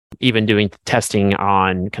even doing testing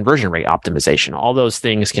on conversion rate optimization. All those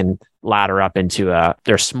things can ladder up into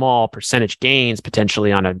their small percentage gains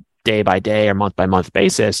potentially on a day by day or month by month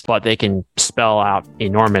basis, but they can spell out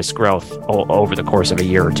enormous growth over the course of a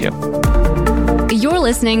year or two. You're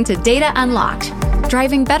listening to Data Unlocked,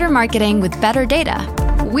 driving better marketing with better data.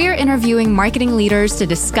 We're interviewing marketing leaders to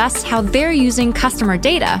discuss how they're using customer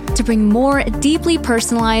data to bring more deeply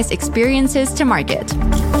personalized experiences to market.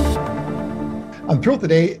 I'm thrilled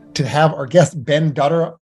today to have our guest, Ben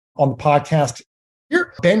Dutter, on the podcast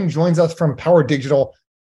here. Ben joins us from Power Digital,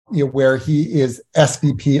 where he is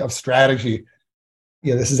SVP of Strategy.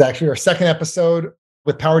 This is actually our second episode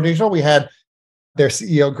with Power Digital. We had their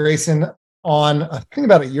CEO, Grayson, on, I think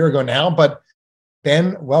about a year ago now. But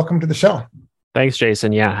Ben, welcome to the show. Thanks,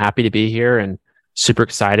 Jason. Yeah, happy to be here and super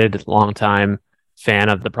excited. Longtime fan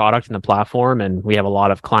of the product and the platform, and we have a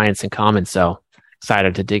lot of clients in common. So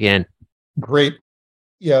excited to dig in. Great.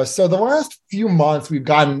 So the last few months, we've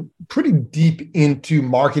gotten pretty deep into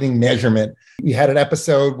marketing measurement. We had an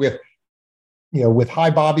episode with Hi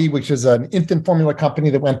Bobby, which is an infant formula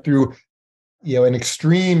company that went through, an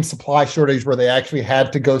extreme supply shortage where they actually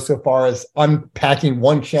had to go so far as unpacking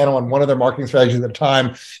one channel and one of their marketing strategies at a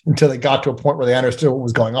time until they got to a point where they understood what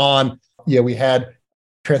was going on. We had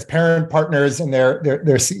Transparent Partners and their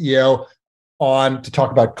CEO on to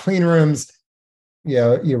talk about clean rooms.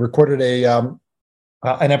 You recorded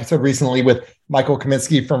an episode recently with Michael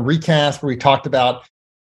Kaminsky from Recast, where we talked about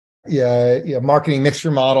marketing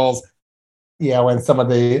mixture models, and some of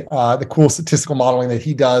the cool statistical modeling that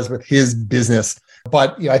he does with his business.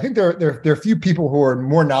 But I think there are a few people who are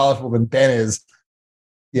more knowledgeable than Ben is,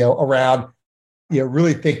 around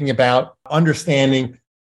really thinking about understanding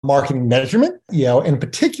marketing measurement, in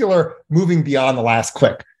particular moving beyond the last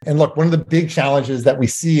click. And look, one of the big challenges that we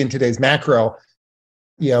see in today's macro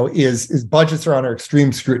is budgets are under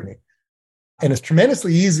extreme scrutiny. And it's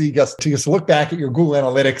tremendously easy to look back at your Google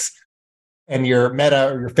Analytics and your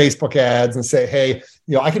Meta or your Facebook ads and say, hey,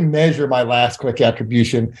 I can measure my last click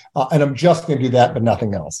attribution, and I'm just going to do that, but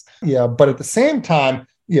nothing else. But at the same time,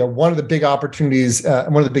 one of the big opportunities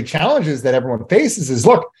and one of the big challenges that everyone faces is,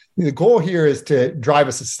 look, the goal here is to drive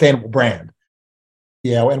a sustainable brand.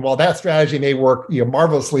 And while that strategy may work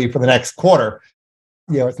marvelously for the next quarter,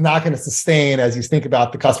 it's not going to sustain as you think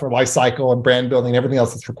about the customer life cycle and brand building and everything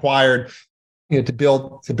else that's required, to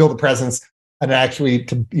build a presence and actually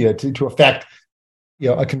to affect,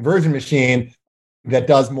 a conversion machine that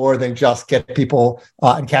does more than just get people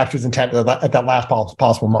and captures intent at that last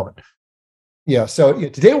possible moment. So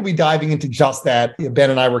today we'll be diving into just that. Ben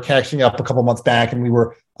and I were catching up a couple months back, and we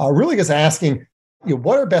were really just asking,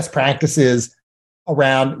 what are best practices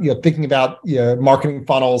around thinking about marketing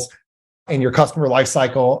funnels and your customer life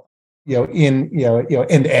cycle, end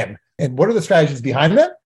to end, and what are the strategies behind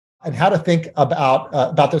that, and how to think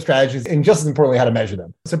about those strategies, and just as importantly, how to measure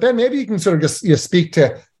them. So Ben, maybe you can sort of just speak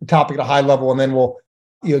to the topic at a high level, and then we'll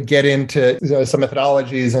get into some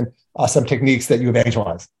methodologies and some techniques that you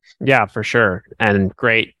evangelize. Yeah, for sure, and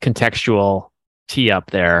great contextual tee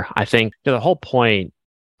up there. I think the whole point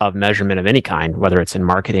of measurement of any kind, whether it's in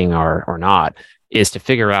marketing or not, is to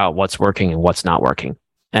figure out what's working and what's not working.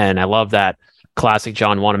 And I love that classic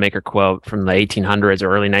John Wanamaker quote from the 1800s or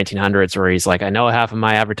early 1900s, where he's like, I know half of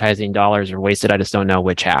my advertising dollars are wasted. I just don't know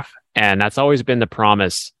which half. And that's always been the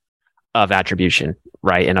promise of attribution,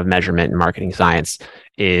 right? And of measurement in marketing science,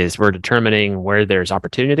 is we're determining where there's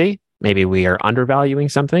opportunity. Maybe we are undervaluing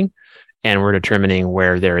something, and we're determining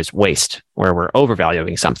where there is waste, where we're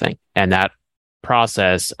overvaluing something. And that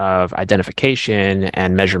process of identification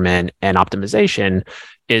and measurement and optimization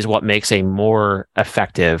is what makes a more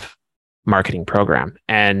effective marketing program.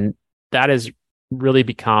 And that has really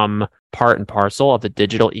become part and parcel of the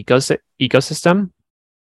digital ecosystem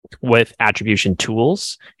with attribution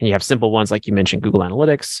tools. And you have simple ones like you mentioned, Google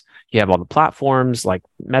Analytics. You have all the platforms like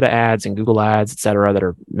Meta ads and Google ads, et cetera, that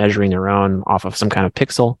are measuring their own off of some kind of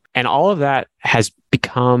pixel. And all of that has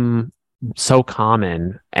become so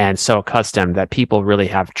common and so accustomed that people really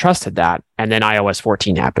have trusted that. And then iOS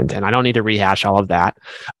 14 happened. And I don't need to rehash all of that,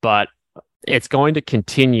 but it's going to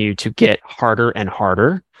continue to get harder and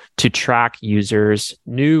harder to track users,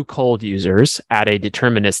 new cold users, at a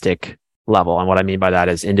deterministic level. And what I mean by that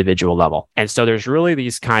is individual level. And so there's really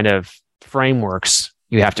these kind of frameworks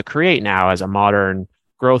you have to create now as a modern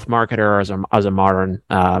growth marketer, as a modern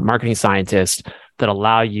marketing scientist, that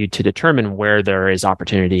allow you to determine where there is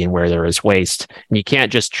opportunity and where there is waste. And you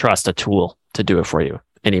can't just trust a tool to do it for you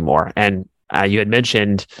anymore. And you had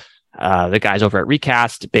mentioned the guys over at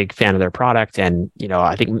Recast, big fan of their product. And,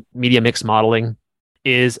 I think media mix modeling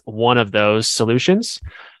is one of those solutions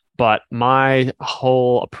But my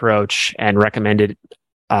whole approach and recommended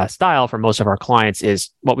style for most of our clients is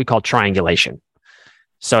what we call triangulation.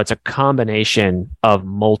 So it's a combination of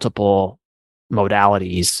multiple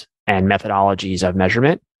modalities and methodologies of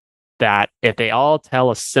measurement that if they all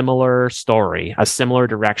tell a similar story, a similar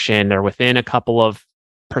direction, they're within a couple of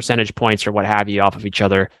percentage points or what have you off of each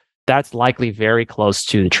other, that's likely very close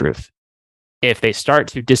to the truth. If they start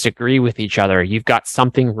to disagree with each other, you've got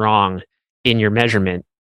something wrong in your measurement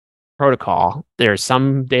protocol. There's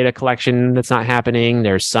some data collection that's not happening.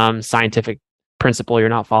 There's some scientific principle you're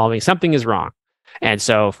not following. Something is wrong. And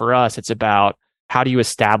so for us, it's about how do you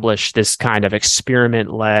establish this kind of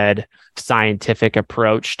experiment-led scientific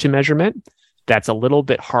approach to measurement that's a little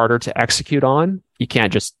bit harder to execute on. You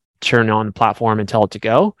can't just turn on the platform and tell it to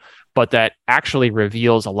go, but that actually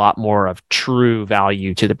reveals a lot more of true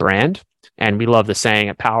value to the brand. And we love the saying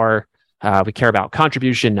at Power, we care about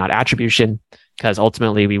contribution, not attribution, because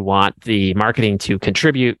ultimately we want the marketing to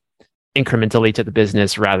contribute incrementally to the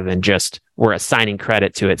business rather than just we're assigning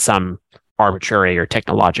credit to it some arbitrary or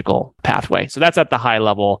technological pathway. So that's at the high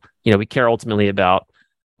level. We care ultimately about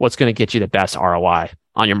what's going to get you the best ROI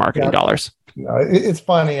on your marketing dollars. It's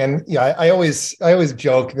funny. And I always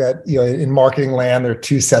joke that, in marketing land, there are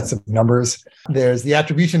two sets of numbers. There's the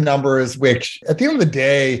attribution numbers, which at the end of the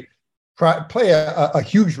day, play a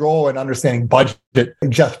huge role in understanding budget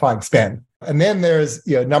and justifying spend. And then there's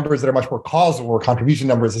numbers that are much more causal, or contribution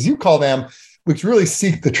numbers, as you call them, which really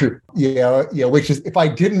seek the truth. Which is, if I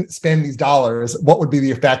didn't spend these dollars, what would be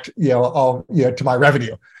the effect to my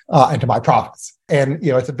revenue and to my profits? And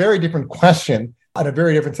it's a very different question and a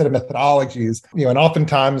very different set of methodologies. And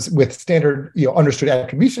oftentimes with standard understood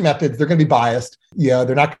attribution methods, they're going to be biased.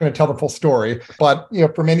 They're not going to tell the full story. But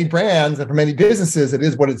for many brands and for many businesses, it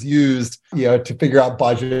is what is used to figure out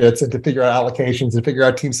budgets and to figure out allocations and figure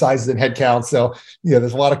out team sizes and headcounts. So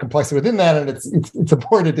there's a lot of complexity within that, and it's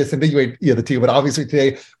important to disambiguate the two. But obviously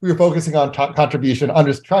today we were focusing on contribution,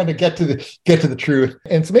 just trying to get to the truth.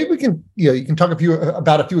 And so maybe we can you can talk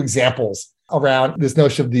about a few examples around this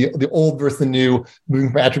notion of the old versus the new,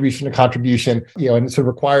 moving from attribution to contribution, and it sort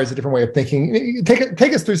of requires a different way of thinking.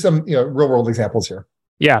 Take us through some real world examples here.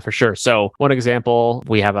 Yeah, for sure. So one example,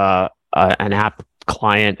 we have an app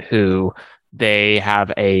client who they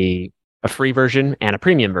have a free version and a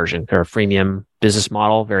premium version. They're a freemium business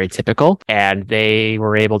model, very typical. And they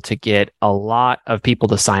were able to get a lot of people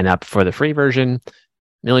to sign up for the free version,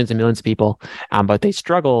 millions and millions of people, but they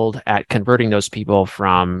struggled at converting those people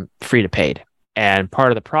from free to paid. And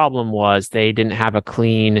part of the problem was they didn't have a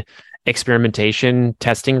clean experimentation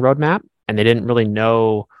testing roadmap, and they didn't really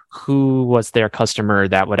know who was their customer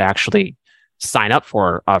that would actually sign up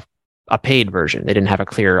for a paid version. They didn't have a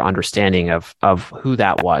clear understanding of who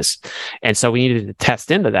that was. And so we needed to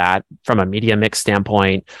test into that from a media mix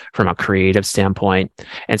standpoint, from a creative standpoint.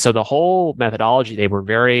 And so the whole methodology, they were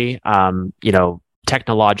very,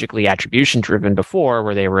 technologically attribution driven before,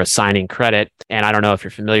 where they were assigning credit. And I don't know if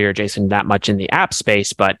you're familiar, Jason, that much in the app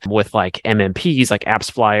space, but with like MMPs like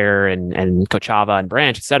AppsFlyer and Kochava and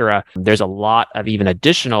Branch, et cetera, there's a lot of even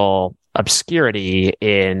additional obscurity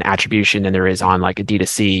in attribution than there is on like a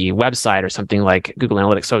D2C website or something like Google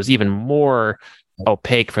Analytics. So it's even more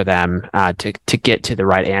opaque for them to get to the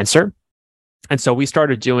right answer. And so we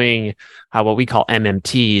started doing what we call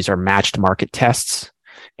MMTs, or matched market tests.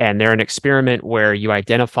 And they're an experiment where you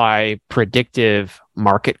identify predictive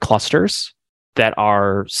market clusters that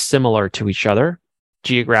are similar to each other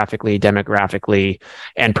geographically, demographically,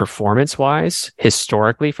 and performance-wise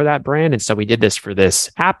historically for that brand. And so we did this for this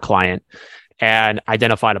app client and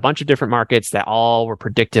identified a bunch of different markets that all were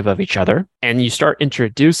predictive of each other. And you start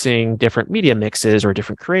introducing different media mixes or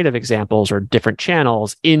different creative examples or different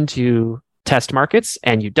channels into test markets,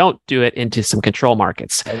 and you don't do it into some control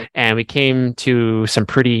markets. And we came to some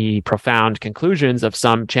pretty profound conclusions of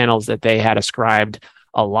some channels that they had ascribed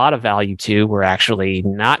a lot of value to were actually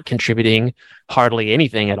not contributing hardly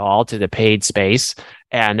anything at all to the paid space.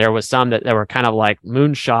 And there was some that were kind of like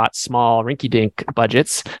moonshot, small, rinky-dink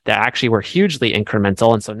budgets that actually were hugely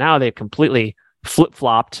incremental. And so now they've completely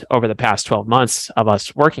flip-flopped over the past 12 months of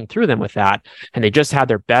us working through them with that. And they just had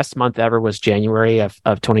their best month ever was January of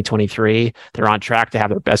 2023. They're on track to have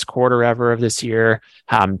their best quarter ever of this year.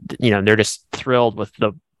 They're just thrilled with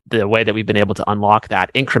the way that we've been able to unlock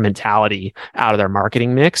that incrementality out of their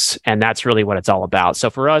marketing mix. And that's really what it's all about. So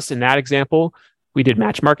for us in that example, we did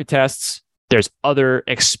match market tests. There's other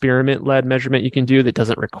experiment-led measurement you can do that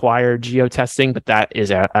doesn't require geo-testing, but that is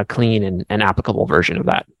a clean and applicable version of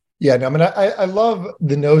that. Yeah, no, I love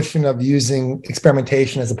the notion of using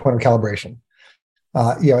experimentation as a point of calibration.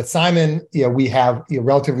 At Simon, we have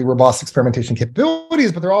relatively robust experimentation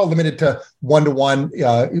capabilities, but they're all limited to one-to-one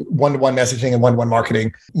messaging and one-to-one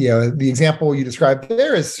marketing. The example you described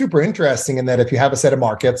there is super interesting in that if you have a set of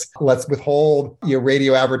markets, let's withhold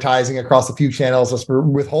radio advertising across a few channels, let's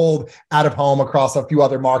withhold out of home across a few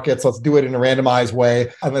other markets, let's do it in a randomized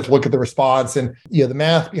way, and let's look at the response. And the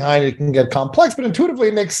math behind it can get complex, but intuitively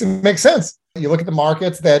it makes sense. You look at the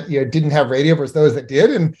markets that didn't have radio versus those that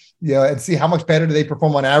did, and see how much better do they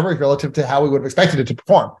perform on average relative to how we would have expected it to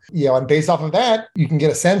perform. And based off of that, you can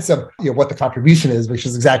get a sense of what the contribution is, which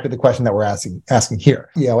is exactly the question that we're asking here.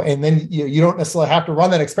 And then you don't necessarily have to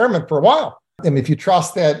run that experiment for a while. And if you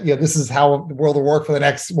trust that this is how the world will work for the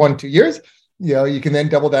next 1-2 years, you can then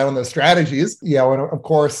double down on those strategies. And of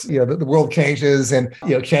course, the world changes and,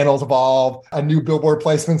 channels evolve, a new billboard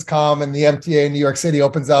placements come, and the MTA in New York City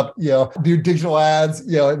opens up, do digital ads,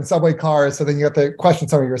 in subway cars. So then you have to question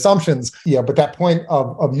some of your assumptions. But that point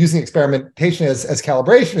of using experimentation as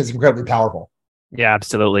calibration is incredibly powerful. Yeah,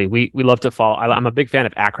 absolutely. We love to follow. I'm a big fan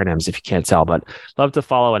of acronyms, if you can't tell, but love to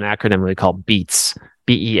follow an acronym we call BEATS,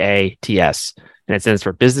 BEATS. And it stands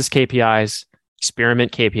for business KPIs,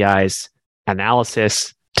 experiment KPIs,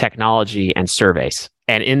 analysis, technology, and surveys.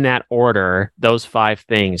 And in that order, those 5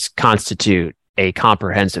 things constitute a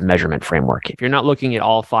comprehensive measurement framework. If you're not looking at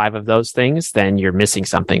all 5 of those things, then you're missing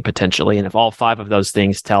something potentially. And if all 5 of those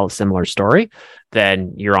things tell a similar story,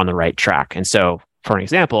 then you're on the right track. And so, for an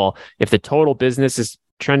example, if the total business is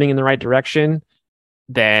trending in the right direction,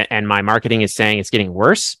 and my marketing is saying it's getting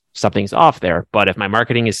worse, something's off there. But if my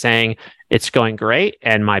marketing is saying it's going great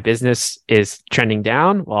and my business is trending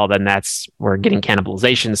down, well, then we're getting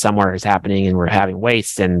cannibalization somewhere is happening and we're having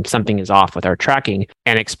waste and something is off with our tracking.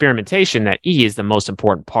 And experimentation, that E, is the most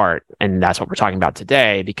important part. And that's what we're talking about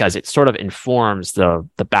today, because it sort of informs the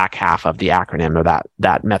back half of the acronym or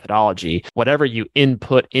that methodology. Whatever you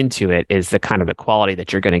input into it is the kind of the quality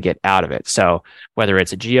that you're going to get out of it. So whether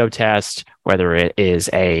it's a geo test, whether it is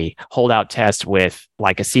a holdout test with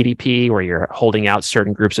like a CDP where you're holding out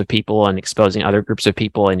certain groups of people and exposing other groups of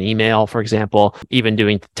people in email, for example, even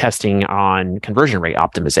doing testing on conversion rate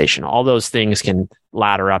optimization, all those things can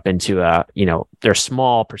ladder up into they're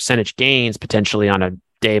small percentage gains potentially on a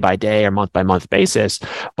day by day or month by month basis,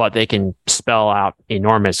 but they can spell out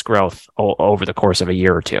enormous growth over the course of a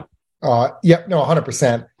year or two.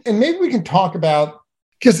 100%. And maybe we can talk about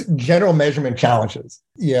just general measurement challenges.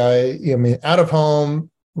 Out of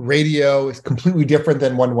home radio is completely different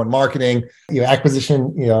than one-to-one marketing.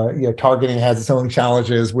 Acquisition, targeting has its own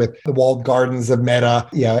challenges with the walled gardens of Meta,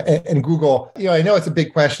 and Google. I know it's a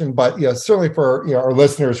big question, but certainly for our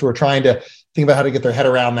listeners who are trying to think about how to get their head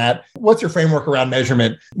around that, what's your framework around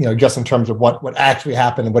measurement? Just in terms of what actually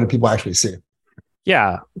happened and what do people actually see?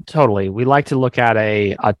 Yeah, totally. We like to look at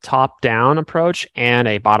a top-down approach and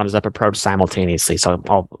a bottoms-up approach simultaneously. So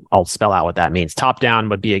I'll spell out what that means. Top-down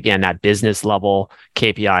would be, again, that business level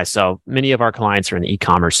KPI. So many of our clients are in the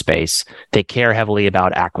e-commerce space. They care heavily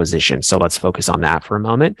about acquisition. So let's focus on that for a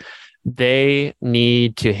moment. They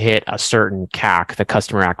need to hit a certain CAC, the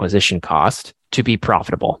customer acquisition cost, to be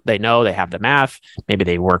profitable. They know they have the math. Maybe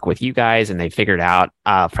they work with you guys and they figured out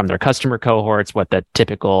from their customer cohorts what the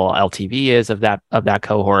typical LTV is of that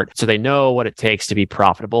cohort. So they know what it takes to be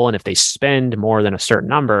profitable. And if they spend more than a certain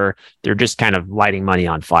number, they're just kind of lighting money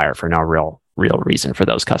on fire for no real reason for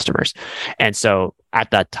those customers. And so at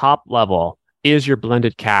the top level, is your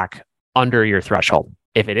blended CAC under your threshold?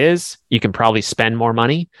 If it is, you can probably spend more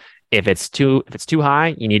money. If it's too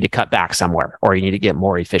high, you need to cut back somewhere or you need to get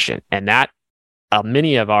more efficient. And that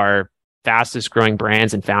many of our fastest growing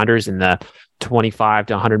brands and founders in the $25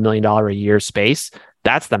 to $100 million a year space,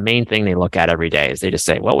 that's the main thing they look at every day is they just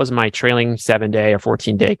say, what was my trailing 7-day or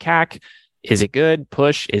 14-day CAC? Is it good?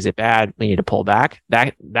 Push. Is it bad? We need to pull back.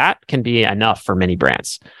 That can be enough for many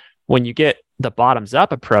brands. When you get the bottoms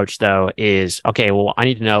up approach, though, is, okay, well, I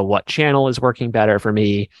need to know what channel is working better for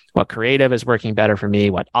me, what creative is working better for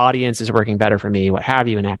me, what audience is working better for me, what have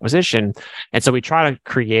you in acquisition. And so we try to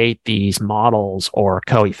create these models or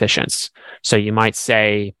coefficients. So you might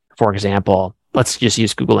say, for example, let's just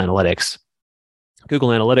use Google Analytics. Google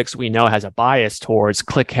Analytics, we know, has a bias towards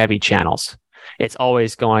click-heavy channels. It's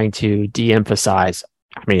always going to de-emphasize.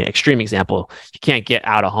 Extreme example, you can't get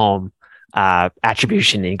out of home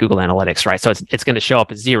attribution in Google Analytics, right? So it's going to show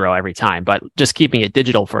up as 0 every time. But just keeping it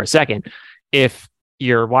digital for a second, if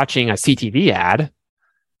you're watching a CTV ad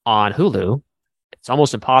on Hulu, it's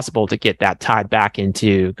almost impossible to get that tied back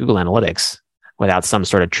into Google Analytics without some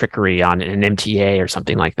sort of trickery on an MTA or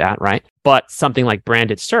something like that, right? But something like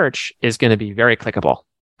branded search is going to be very clickable.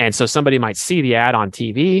 And so somebody might see the ad on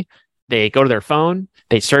TV. They go to their phone,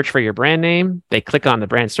 they search for your brand name, they click on the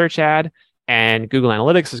brand search ad, and Google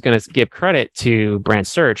Analytics is going to give credit to brand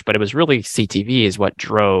search, but it was really CTV is what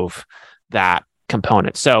drove that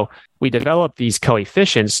component. So we developed these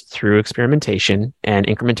coefficients through experimentation and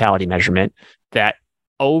incrementality measurement that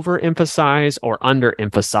overemphasize or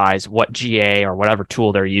underemphasize what GA or whatever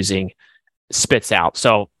tool they're using spits out.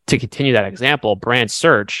 So to continue that example, brand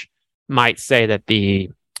search might say that the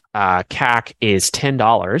CAC is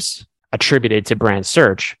 $10 attributed to brand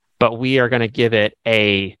search, but we are going to give it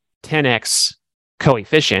a 10x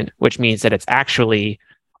coefficient, which means that it's actually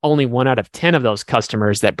only 1 out of 10 of those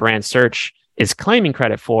customers that brand search is claiming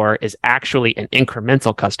credit for is actually an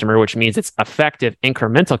incremental customer, which means its effective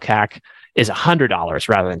incremental CAC is $100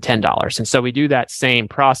 rather than $10. And so we do that same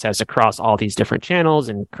process across all these different channels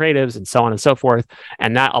and creatives and so on and so forth.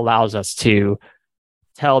 And that allows us to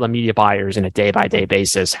tell the media buyers in a day-by-day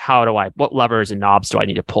basis, what levers and knobs do I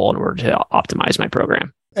need to pull in order to optimize my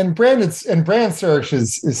program? And brand search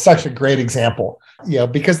is such a great example,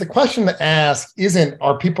 because the question to ask isn't,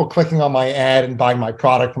 are people clicking on my ad and buying my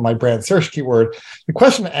product from my brand search keyword? The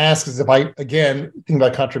question to ask is, if I, again, think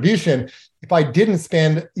about contribution, if I didn't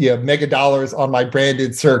spend mega dollars on my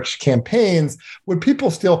branded search campaigns, would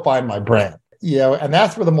people still find my brand? And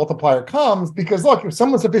that's where the multiplier comes, because look, if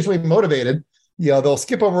someone's sufficiently motivated, they'll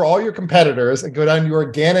skip over all your competitors and go down to your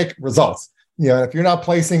organic results. If you're not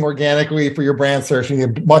placing organically for your brand search, you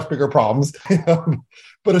have much bigger problems.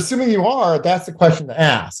 But assuming you are, that's the question to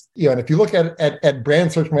ask. And if you look at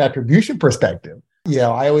brand search from an attribution perspective,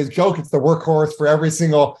 I always joke it's the workhorse for every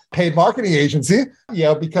single paid marketing agency,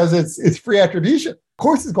 because it's free attribution. Of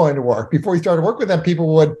course it's going to work. Before you started work with them,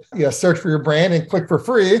 people would search for your brand and click for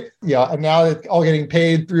free. And now it's all getting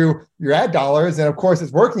paid through your ad dollars. And of course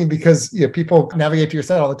it's working because people navigate to your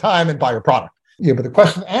site all the time and buy your product. But the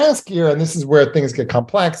question to ask here, and this is where things get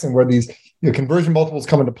complex and where these conversion multiples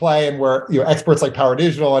come into play, and where experts like Power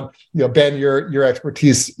Digital and Ben, your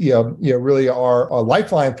expertise really are a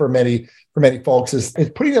lifeline for many folks, is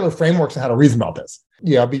putting together frameworks on how to reason about this.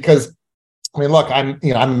 Because I mean, look, I'm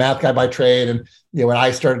a math guy by trade, and when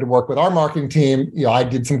I started to work with our marketing team, I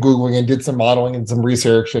did some Googling and did some modeling and some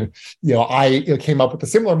research, and I came up with a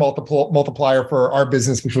similar multiplier for our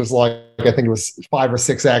business, which was like, I think it was 5 or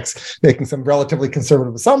 6x, making some relatively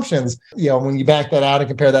conservative assumptions. When you back that out and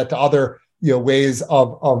compare that to other ways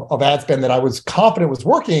of ad spend that I was confident was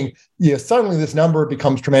working, suddenly this number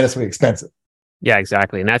becomes tremendously expensive. Yeah,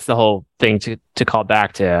 exactly. And that's the whole thing to call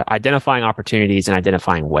back to identifying opportunities and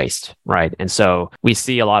identifying waste, right? And so we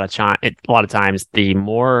see a lot of times, the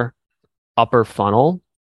more upper funnel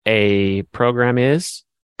a program is,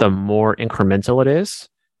 the more incremental it is.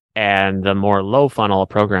 And the more low funnel a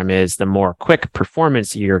program is, the more quick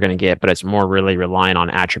performance you're going to get, but it's more really relying on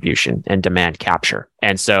attribution and demand capture.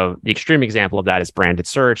 And so the extreme example of that is branded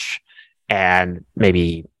search and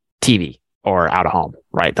maybe TV or out of home,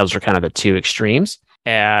 right? Those are kind of the two extremes.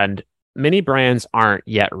 And many brands aren't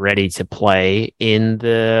yet ready to play in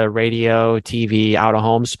the radio, TV, out of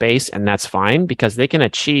home space. And that's fine, because they can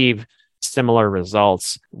achieve similar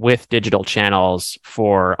results with digital channels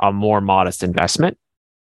for a more modest investment.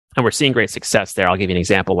 And we're seeing great success there. I'll give you an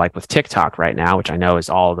example, like with TikTok right now, which I know is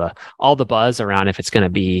all the buzz around if it's going to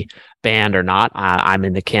be banned or not. I'm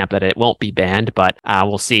in the camp that it won't be banned, but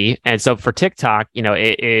we'll see. And so for TikTok,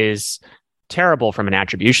 it is terrible from an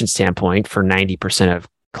attribution standpoint for 90% of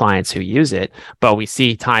clients who use it. But we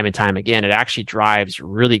see time and time again, it actually drives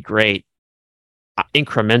really great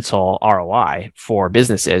incremental ROI for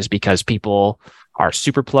businesses, because people are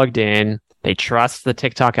super plugged in. They trust the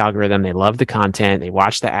TikTok algorithm. They love the content. They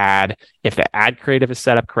watch the ad. If the ad creative is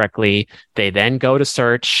set up correctly, they then go to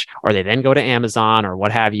search, or they then go to Amazon or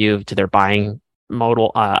what have you, to their buying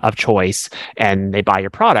modal of choice, and they buy your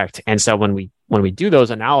product. And so when we do those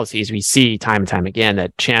analyses, we see time and time again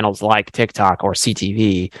that channels like TikTok or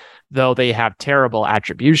CTV, though they have terrible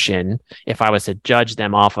attribution, if I was to judge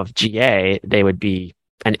them off of GA, they would be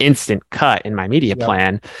an instant cut in my media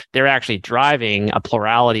plan. They're actually driving a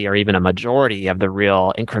plurality or even a majority of the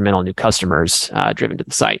real incremental new customers driven to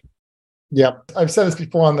the site. Yep. I've said this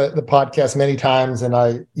before on the podcast many times, and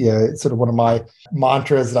it's sort of one of my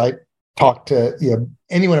mantras that I talk to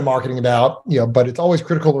anyone in marketing about, but it's always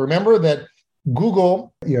critical to remember that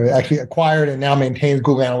Google, actually acquired and now maintains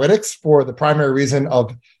Google Analytics for the primary reason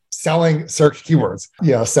of selling search keywords.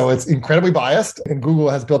 So it's incredibly biased, and Google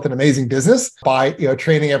has built an amazing business by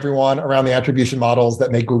training everyone around the attribution models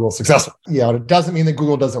that make Google successful. It doesn't mean that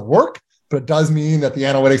Google doesn't work, but it does mean that the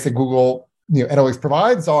analytics that Google analytics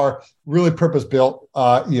provides are really purpose-built,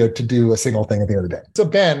 to do a single thing at the end of the day. So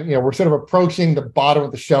Ben, we're sort of approaching the bottom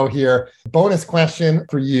of the show here. Bonus question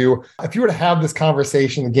for you. If you were to have this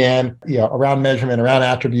conversation again, around measurement, around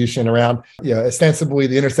attribution, around, ostensibly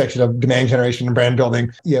the intersection of demand generation and brand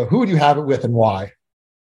building, who would you have it with and why?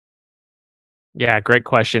 Yeah, great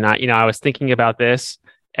question. I was thinking about this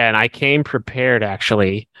and I came prepared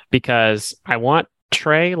actually, because I want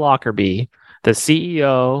Trey Lockerbie, the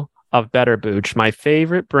CEO of Better Booch, my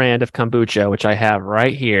favorite brand of kombucha, which I have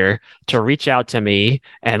right here, to reach out to me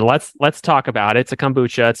and let's talk about it. It's a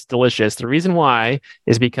kombucha. It's delicious. The reason why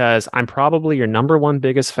is because I'm probably your number one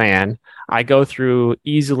biggest fan. I go through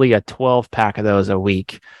easily a 12-pack of those a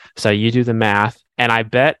week. So you do the math. And I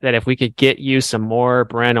bet that if we could get you some more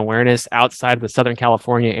brand awareness outside the Southern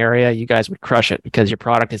California area, you guys would crush it because your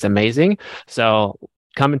product is amazing. So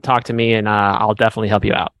come and talk to me and I'll definitely help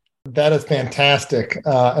you out. That is fantastic.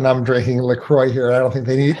 And I'm drinking LaCroix here. I don't think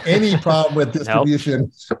they need any problem with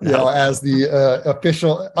distribution, as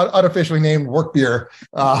the unofficially named work beer.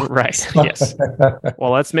 Right. Yes.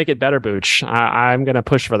 Well, let's make it Better Booch. I'm going to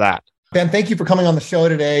push for that. Ben, thank you for coming on the show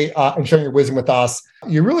today and sharing your wisdom with us.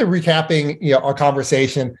 You're really recapping our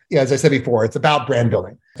conversation. As I said before, it's about brand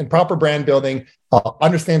building, and proper brand building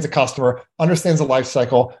understands the customer, understands the life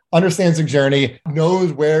cycle, understands the journey,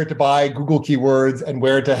 knows where to buy Google keywords and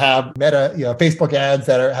where to have Meta, Facebook ads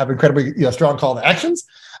that have incredibly strong call to actions,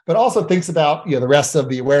 but also thinks about the rest of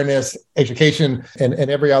the awareness, education, and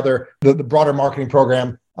every other the broader marketing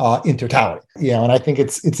program in totality. And I think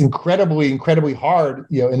it's incredibly hard,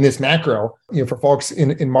 in this macro, for folks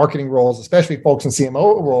in marketing roles, especially folks in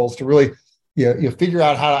CMO roles, to really, figure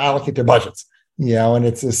out how to allocate their budgets. And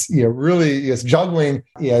it's this, really this juggling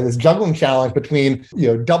challenge between,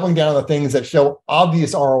 doubling down on the things that show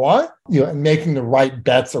obvious ROI, and making the right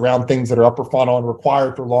bets around things that are upper funnel and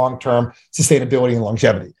required for long-term sustainability and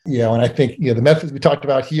longevity. And I think, the methods we talked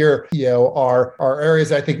about here, are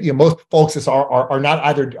areas I think, most folks are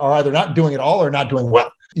either not doing it all or not doing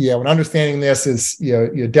well. And understanding this is,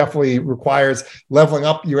 definitely requires leveling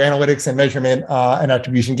up your analytics and measurement and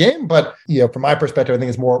attribution game. But, from my perspective, I think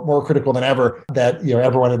it's more critical than ever that,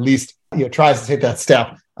 everyone at least, tries to take that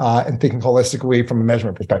step and thinking holistically from a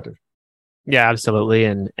measurement perspective. Yeah, absolutely.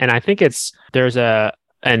 And I think there's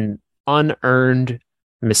an unearned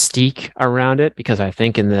mystique around it, because I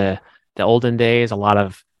think in the olden days, a lot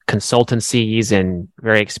of consultancies and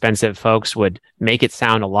very expensive folks would make it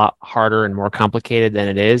sound a lot harder and more complicated than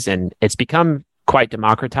it is. And it's become quite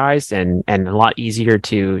democratized and a lot easier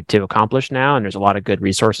to accomplish now. And there's a lot of good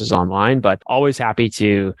resources online, but always happy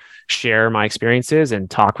to share my experiences and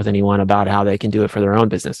talk with anyone about how they can do it for their own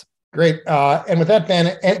business. Great. And with that,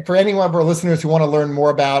 Ben, for any one of our listeners who want to learn more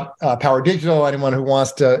about Power Digital, anyone who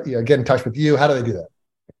wants to get in touch with you, how do they do that?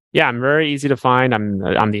 Yeah, I'm very easy to find.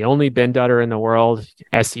 I'm the only Ben Dutter in the world.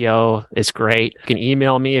 SEO is great. You can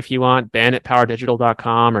email me if you want,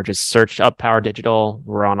 ben@powerdigital.com, or just search up Power Digital.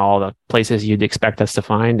 We're on all the places you'd expect us to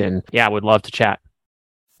find. And yeah, I would love to chat.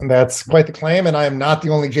 That's quite the claim. And I am not the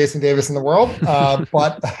only Jason Davis in the world.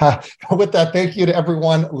 But with that, thank you to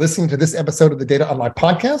everyone listening to this episode of the Data Unlocked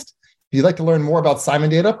podcast. If you'd like to learn more about Simon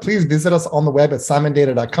Data, please visit us on the web at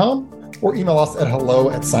simondata.com or email us at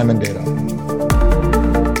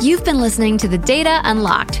hello@simondata. You've been listening to The Data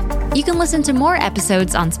Unlocked. You can listen to more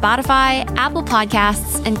episodes on Spotify, Apple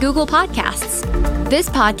Podcasts, and Google Podcasts. This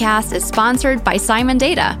podcast is sponsored by Simon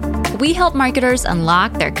Data. We help marketers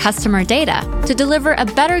unlock their customer data to deliver a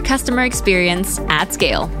better customer experience at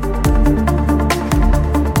scale.